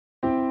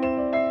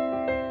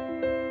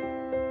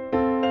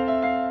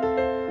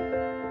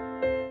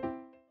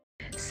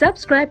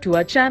Subscribe to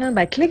our channel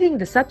by clicking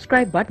the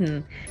subscribe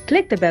button.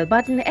 Click the bell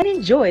button and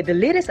enjoy the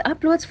latest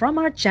uploads from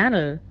our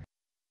channel.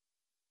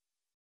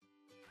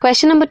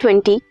 Question number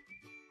 20.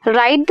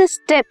 Write the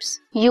steps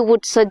you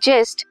would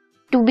suggest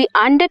to be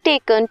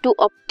undertaken to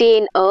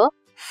obtain a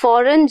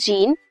foreign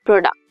gene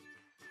product.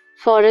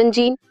 Foreign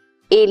gene,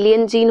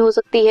 alien gene हो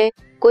सकती है,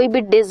 कोई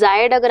भी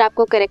desired अगर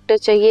आपको character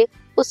चाहिए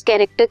उस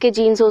character के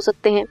जीन्स हो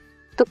सकते हैं.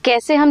 तो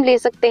कैसे हम ले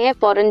सकते हैं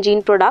फॉरेन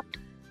जीन प्रोडक्ट?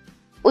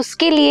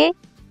 उसके लिए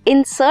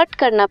इंसर्ट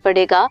करना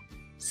पड़ेगा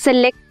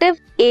सिलेक्टिव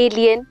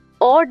एलियन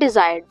और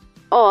डिजायर्ड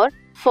और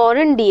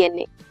फॉरेन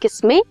डीएनए.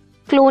 किसमें?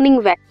 क्लोनिंग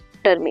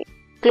वेक्टर में.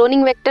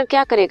 क्लोनिंग वेक्टर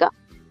क्या करेगा?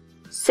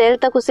 सेल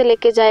तक उसे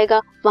लेके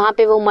जाएगा, वहां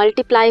पे वो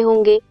मल्टीप्लाई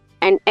होंगे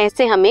एंड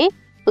ऐसे हमें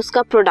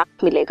उसका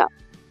प्रोडक्ट मिलेगा.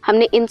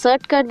 हमने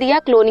इंसर्ट कर दिया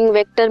क्लोनिंग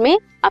वेक्टर में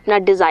अपना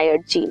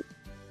डिजायर्ड जीन.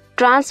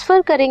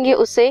 ट्रांसफर करेंगे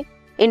उसे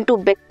इनटू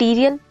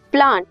बैक्टीरियल,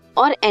 प्लांट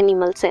और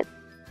एनिमल सेल.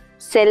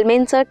 सेल में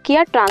इंसर्ट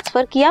किया,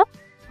 ट्रांसफर किया,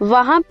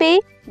 वहां पे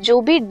जो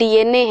भी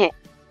डीएनए है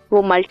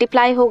वो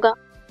मल्टीप्लाई होगा.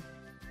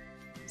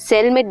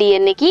 सेल में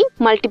डीएनए की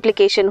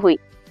मल्टीप्लिकेशन हुई.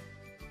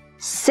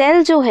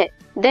 सेल जो है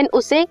देन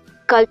उसे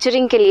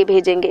कल्चरिंग के लिए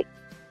भेजेंगे.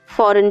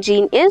 Foreign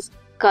gene is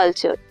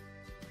cultured.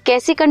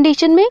 कैसी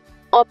कंडीशन में?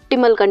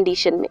 ऑप्टिमल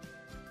कंडीशन में.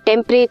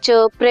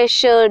 टेम्परेचर,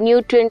 प्रेशर,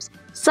 न्यूट्रिएंट्स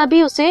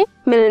सभी उसे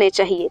मिलने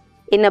चाहिए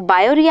इन अ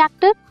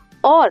बायोरिएक्टर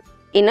और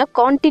इन अ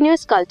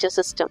continuous culture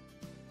system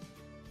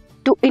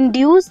to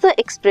induce the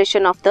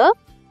expression of the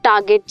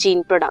target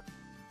gene product,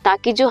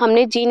 ताकि जो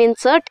हमने जीन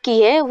इंसर्ट की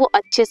है वो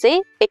अच्छे से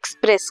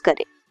एक्सप्रेस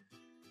करे.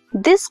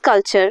 This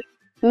culture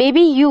may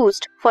be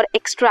used for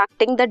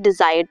extracting the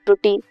desired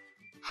protein.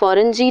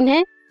 Foreign gene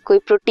है, कोई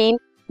प्रोटीन,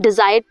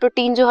 डिजायर्ड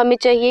प्रोटीन जो हमें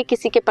चाहिए,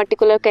 किसी के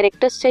पर्टिकुलर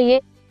कैरेक्टर्स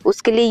चाहिए,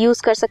 उसके लिए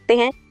यूज कर सकते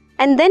हैं.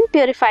 And then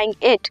purifying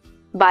it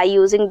by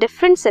using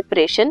different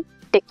separation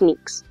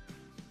techniques.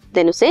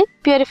 Then उसे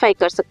प्योरीफाई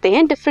कर सकते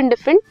हैं डिफरेंट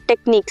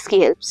टेक्निक्स की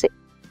हेल्प से.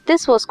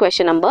 This was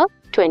question number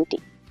 20.